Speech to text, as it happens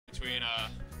between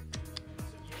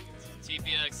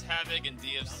TPX, hav0k, and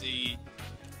DFC.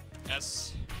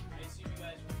 S.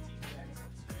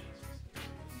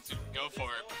 Dude, go for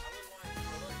it.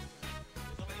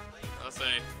 I'll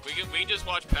say we can just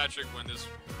watch Patrick win this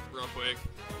real quick.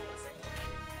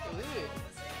 Ooh.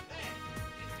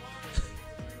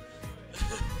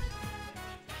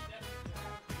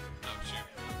 Oh shoot.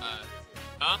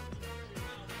 Huh?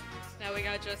 Now we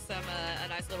got just some a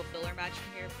nice little filler match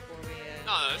in here before we.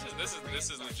 No, this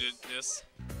is legit.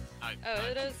 Oh,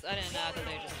 it is. I didn't know that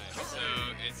they just. So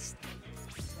it's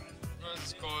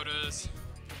most quotas.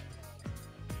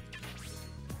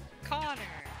 Connor.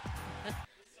 Alright.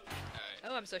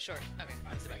 Oh, I'm so short. Okay,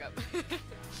 I'll sit back up. Okay,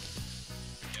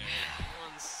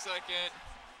 1 second.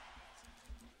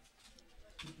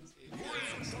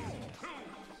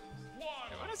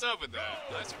 Hey, what is up with that?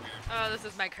 That's weird. Oh, this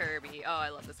is my Kirby. Oh, I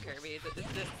love this Kirby. This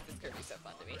Kirby's so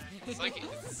fun to me. It's like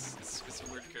it's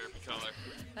a weird Kirby color.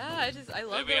 I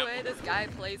love the way this guy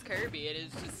plays Kirby. It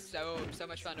is just so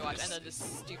much fun to watch. And then this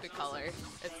stupid color.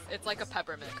 It's like a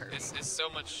peppermint Kirby. It's so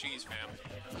much cheese, fam.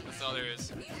 That's all there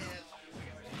is.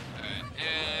 Alright,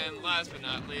 and last but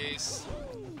not least,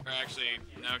 or actually,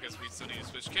 now because we still need to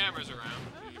switch cameras around.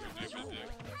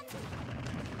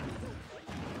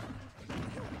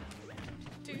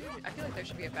 Dude, I feel like there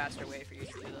should be a faster way for you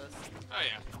to do this. Oh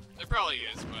yeah, there probably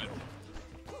is, but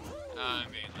I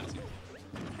mean, let's see.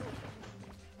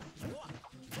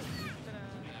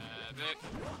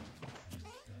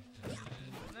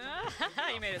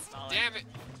 You made it smaller. Damn it!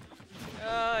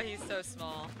 Oh, he's so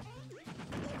small.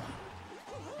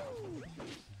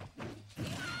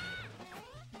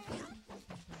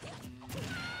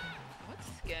 What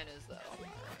skin is that on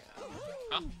Mario?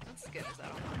 Huh? What skin is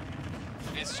that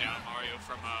on It's Shadow Mario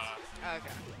from Mario?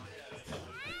 Okay.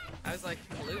 I was like,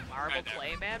 blue marble Right there.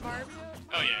 playman Mario?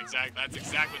 Oh yeah, exactly. That's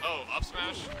exactly. Oh, up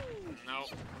smash? No.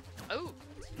 Oh,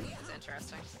 that's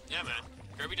interesting. Yeah, man.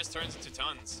 Kirby just turns into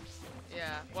tons.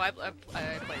 Yeah. Well, I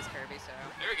plays Kirby, so.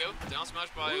 There we go. Down smash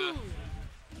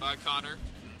by Connor.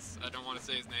 I don't want to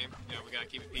say his name. You know, we gotta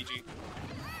keep it PG.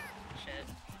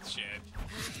 Shit.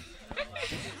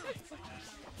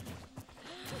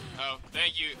 Oh,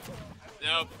 thank you.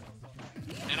 Nope.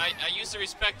 And I used to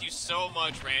respect you so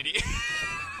much, Randy.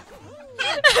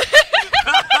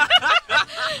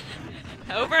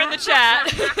 Over in the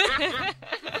chat.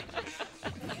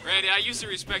 Randy, I used to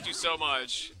respect you so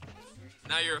much.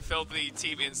 Now you're a filthy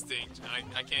Team Instinct,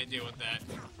 and I can't deal with that.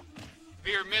 If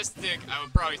you're a Mystic, I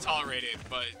would probably tolerate it,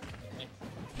 but...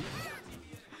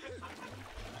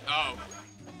 Oh.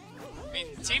 I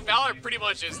mean, Team Valor pretty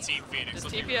much is Team Phoenix.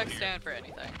 Does TPX stand for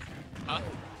anything? Huh?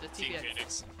 Does Team TPX?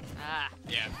 Phoenix. Ah.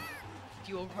 Yeah.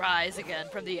 You will rise again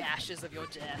from the ashes of your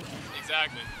death.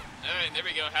 Exactly. Alright, there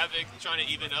we go. hav0k trying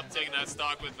to even up, taking that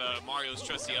stock with Mario's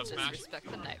trusty up smash. Disrespect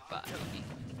the Nightbot, homie.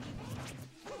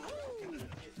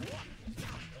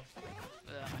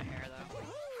 My hair, though.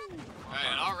 Alright,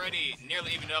 and already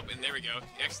nearly evened up, and there we go.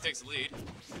 X takes the lead.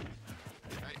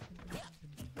 Alright.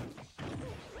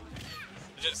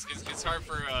 It's hard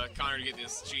for Connor to get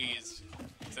this cheese,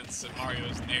 since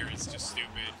Mario's nair is just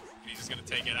stupid. He's just gonna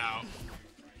take it out.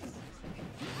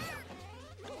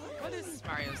 What is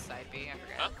Mario's side B? I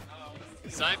forgot. Huh?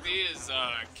 Side B is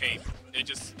cape. It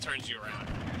just turns you around.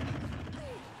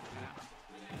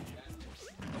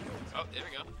 Oh, there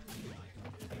we go.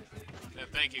 Yeah,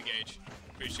 thank you, Gage.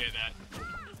 Appreciate that.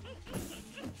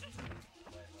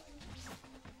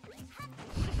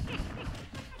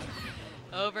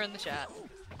 Over in the chat.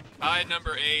 Hi,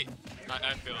 number 8.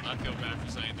 I feel bad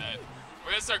for saying that.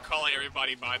 We're gonna start calling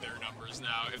everybody by their numbers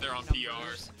now if they're on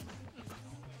PRs.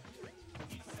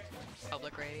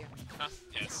 Public radio. Huh?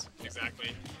 Yes,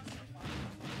 exactly.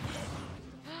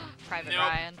 Private Nope.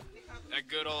 Ryan. That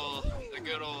good old.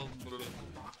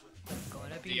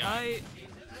 Gonna be Yeah. right.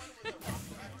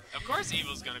 Of course,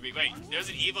 Evo's gonna be. Wait, there's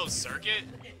an Evo circuit?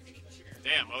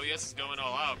 Damn, OES is going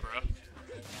all out, bro.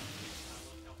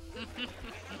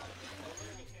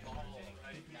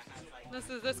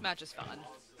 This match is fun.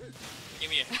 Give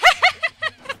me a.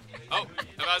 Oh,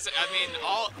 I mean,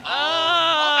 all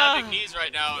hav0k needs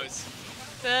right now is.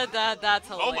 That's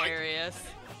Oh my- hilarious.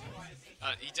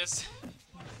 He just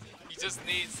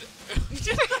needs.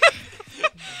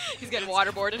 He's getting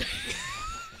waterboarded.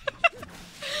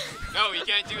 No, he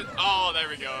can't do it. Oh, there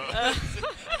we go.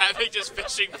 hav0k just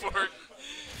fishing for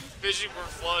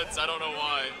floods. I don't know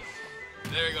why.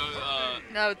 There we go.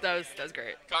 No, that was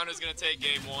great. Connor's gonna take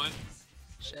game 1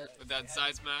 Shit. with that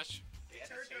side smash.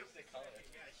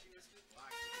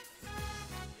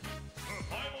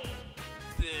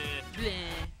 Bleh. Bleh.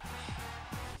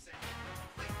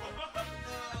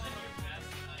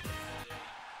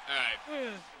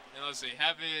 And let's see,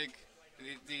 Havoc.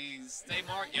 The stay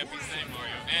Mario? Yep, he's staying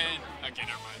Mario. And okay,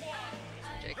 never mind.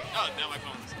 Jacob. Oh, now my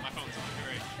phone's on.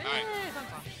 Great. All right.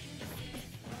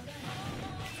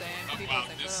 Same. Oh, People wow,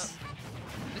 same this.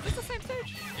 setup. Is this the same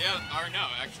stage? Yeah, or no,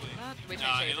 actually. We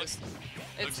changed It looks.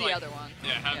 It's looks the like, other one.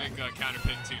 Yeah, Havoc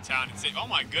counterpicked to Town and Save. Oh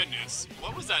my goodness,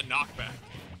 what was that knockback?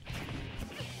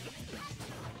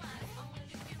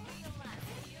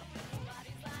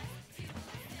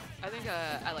 I think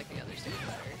I like the other stage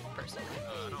better, personally.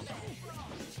 No.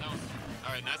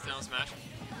 Alright, that's down smash.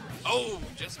 Oh,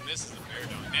 just misses the fair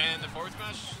dunk. And the forward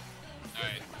smash.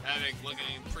 Alright, Havoc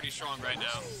looking pretty strong right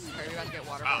now. Kirby about to get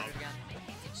waterboarded again.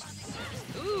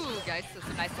 Ooh, guys, that's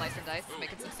a nice slice and dice. Ooh.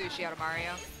 Making some sushi out of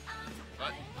Mario.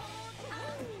 What?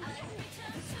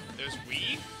 There's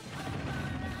Wii?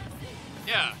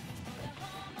 Yeah.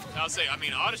 I'll say, I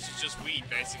mean, Oddish is just weed,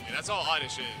 basically. That's all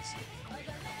Oddish is.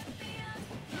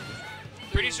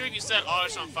 Pretty sure if you set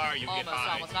Oddish on fire, you get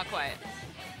high. Almost, not quite.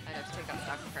 I'd have to take that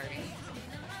stock from Kirby.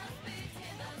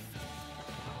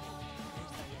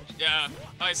 Yeah,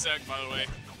 high sec, by the way.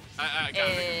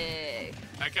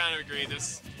 I kind of agree.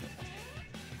 This,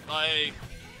 like,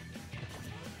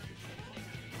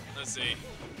 let's see.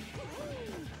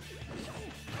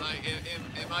 Like,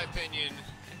 in my opinion,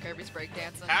 and Kirby's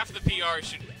breakdancing. half the PR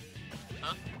should,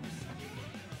 huh?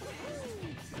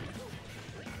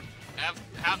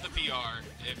 Half the PR,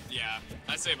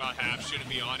 I'd say about half shouldn't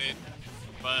be on it.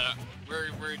 But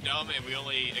we're dumb and we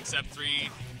only accept three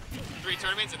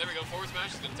tournaments, and there we go. Forward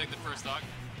smash is gonna take the first stock.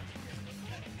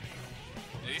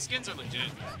 Yeah, these skins are legit.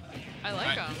 I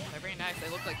like them. They're very nice. They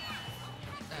look like.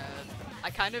 I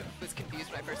kind of was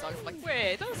confused when I first saw them. I'm like,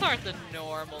 wait, those aren't the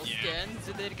normal skins.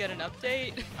 Did they get an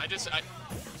update?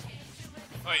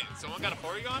 Wait, someone got a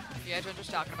Porygon? Yeah, I'm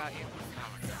just talking about you. Oh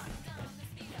my god.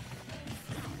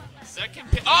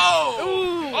 Second pick. Oh!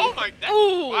 Ooh. Oh my.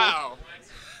 Wow.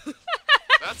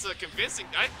 That's a convincing.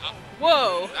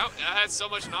 Whoa! That had so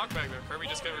much knockback there. Kirby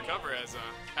just couldn't recover as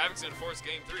Havoc's gonna force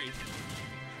game 3.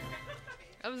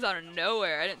 That was out of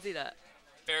nowhere. I didn't see that.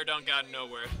 Fair dunk out of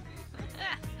nowhere.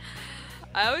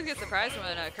 I always get surprised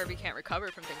when Kirby can't recover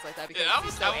from things like that because I he's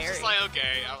was so airy. just like,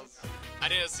 okay. I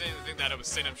didn't think that it was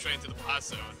send him straight into the blast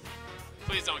zone.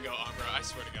 Please don't go Umbra. I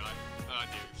swear to God. Oh,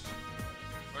 dude.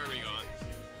 Where are we going?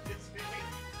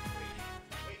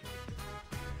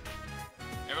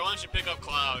 Everyone should pick up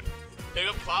Cloud. Pick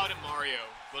up Cloud and Mario.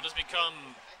 We'll just become,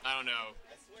 I don't know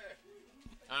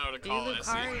what to call it.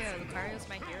 Lucario. Lucario's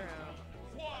my hero.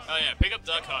 Oh yeah, pick up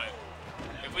Duck Hunt.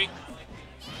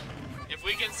 If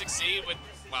we can succeed with,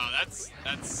 wow, that's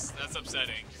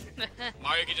upsetting.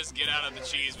 Mario can just get out of the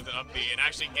cheese with an up B and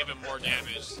actually give him more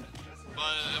damage.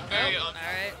 But a very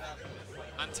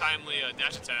untimely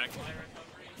dash attack.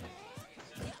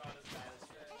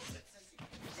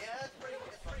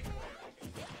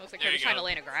 Looks like Kirby's trying to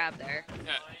land a grab there.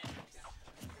 Yeah.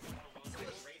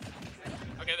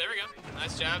 Okay, there we go.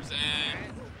 Nice jabs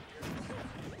and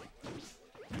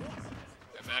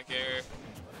back air.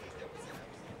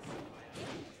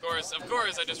 Of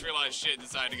course, I just realized shit and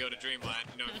decided to go to Dreamland.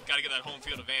 You know, gotta get that home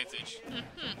field advantage. And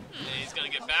he's gonna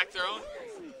get back thrown.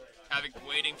 Havoc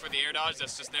waiting for the air dodge.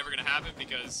 That's just never gonna happen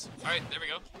because, alright, there we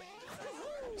go.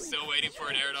 Still waiting for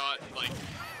an air dodge. Like,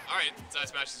 alright, side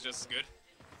smash is just as good.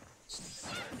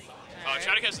 Oh,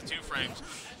 try to catch the 2 frames.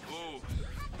 Ooh.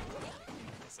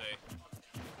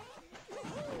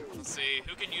 Let's see.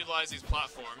 Who can utilize these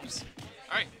platforms?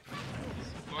 Alright.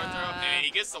 And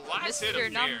he gets the last hit of fear.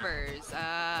 Mr. Numbers.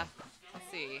 Let's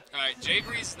see. Alright, Jay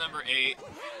Breeze number 8.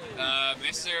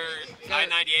 Mr.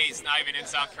 998 is not even in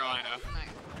South Carolina.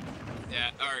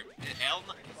 Yeah, or L.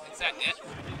 Is that it?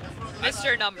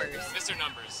 Mr. Numbers. Mr.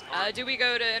 Numbers. Do we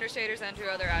go to interstaters and to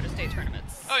other out-of-state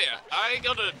tournaments? Oh yeah, I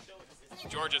go to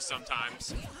Georgia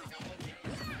sometimes.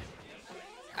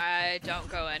 I don't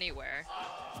go anywhere.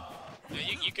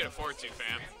 Yeah, you can afford to,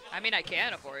 fam. I mean, I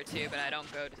can afford to, but I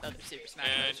don't go to other Super Smash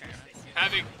Bros. Tournaments.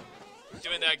 Having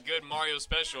doing that good Mario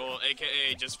special,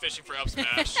 aka just fishing for up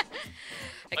smash.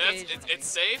 It's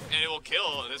safe and it will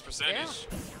kill this percentage.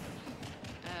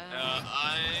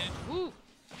 Woo.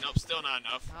 Nope, still not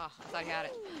enough. Oh, I thought he had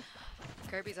it.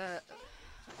 Kirby's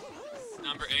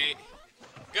number 8.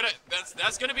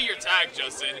 That's gonna be your tag,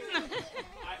 Justin.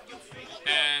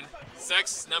 And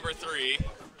Sex number 3.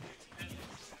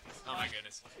 Oh my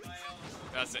goodness.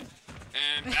 That's it.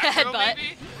 And back throw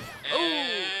maybe?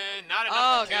 And not enough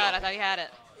Oh to kill. god, I thought he had it.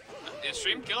 Is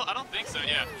stream kill? I don't think so,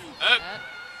 yeah.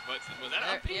 Was that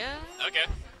up? Yeah. Okay.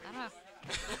 I don't know.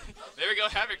 There we go,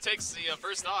 Havoc takes the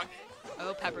first stock.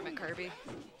 Oh, Peppermint Kirby.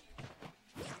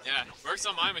 Yeah, works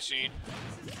on my machine.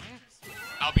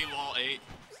 I'll be lol 8.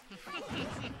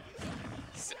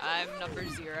 I'm number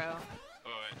 0. Oh,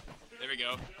 wait. There we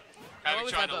go. What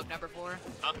was that book? Number 4?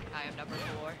 Huh? I am number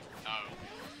 4.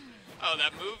 Oh,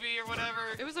 that movie or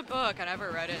whatever? It was a book. I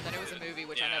never read it. And then it was a movie,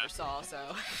 which I never saw, so.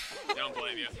 I don't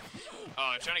blame you.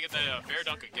 Oh, I'm trying to get that bear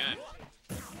dunk again.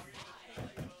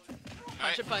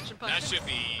 Punch and punch and punch. That should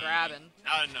be grabbing.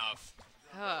 Not enough.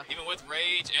 Even with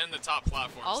rage and the top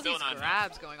platform, all still these not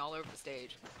grabs enough. going all over the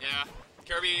stage. Yeah,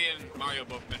 Kirby and Mario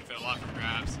both benefit a lot from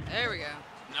grabs. There we go.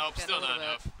 Nope, Getting still not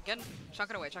enough. Again, chuck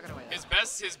it away, chuck it away. His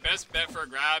best bet for a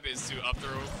grab is to up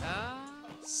throw.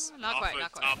 Not quite,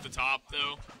 not quite. Off the top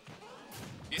though.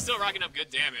 He's still racking up good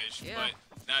damage, but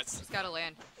that's. Just gotta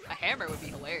land. A hammer would be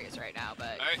hilarious right now,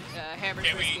 but hammer's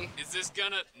Can risky. is this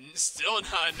gonna? Still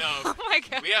not enough. Oh my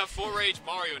god. We have full rage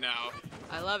Mario now.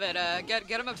 I love it. Get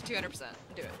him up to 200%.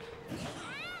 Do it.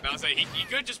 I was like, he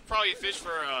could just probably fish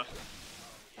for a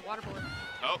waterboard.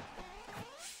 Oh.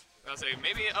 I was like,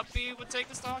 maybe up B would take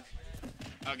the stock.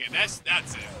 Okay, that's it.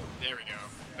 There we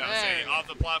go. I was saying off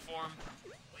the platform.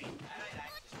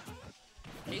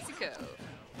 Casey Cove.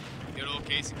 Good old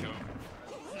Casey Cove.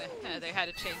 They had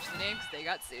to change the name because they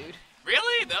got sued.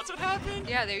 Really? That's what happened?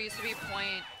 Yeah, there used to be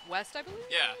Point West, I believe.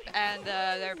 Yeah. And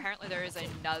apparently there is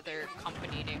another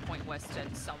company named Point West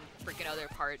in some freaking other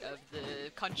part of the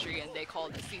country, and they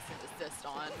called the cease and desist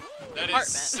on the That is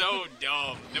so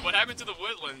dumb. And what happened to the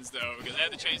Woodlands though? Because they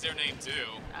had to change their name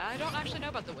too. I don't actually know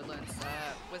about the Woodlands.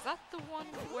 Was that the one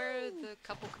where the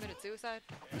couple committed suicide?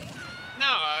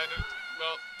 No.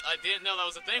 Well, I didn't know that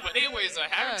was a thing. But anyways,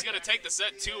 Hav0k's gonna take the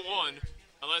set 2-1.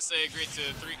 Unless they agree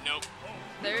to 3. Nope.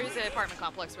 There is an apartment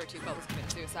complex where 2 couples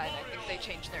committed suicide, and I think they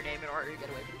changed their name in order to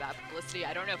get away from bad publicity.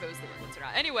 I don't know if it was the Woodlands or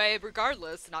not. Anyway,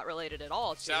 regardless, not related at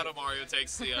all. Shadow Mario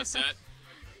takes the set.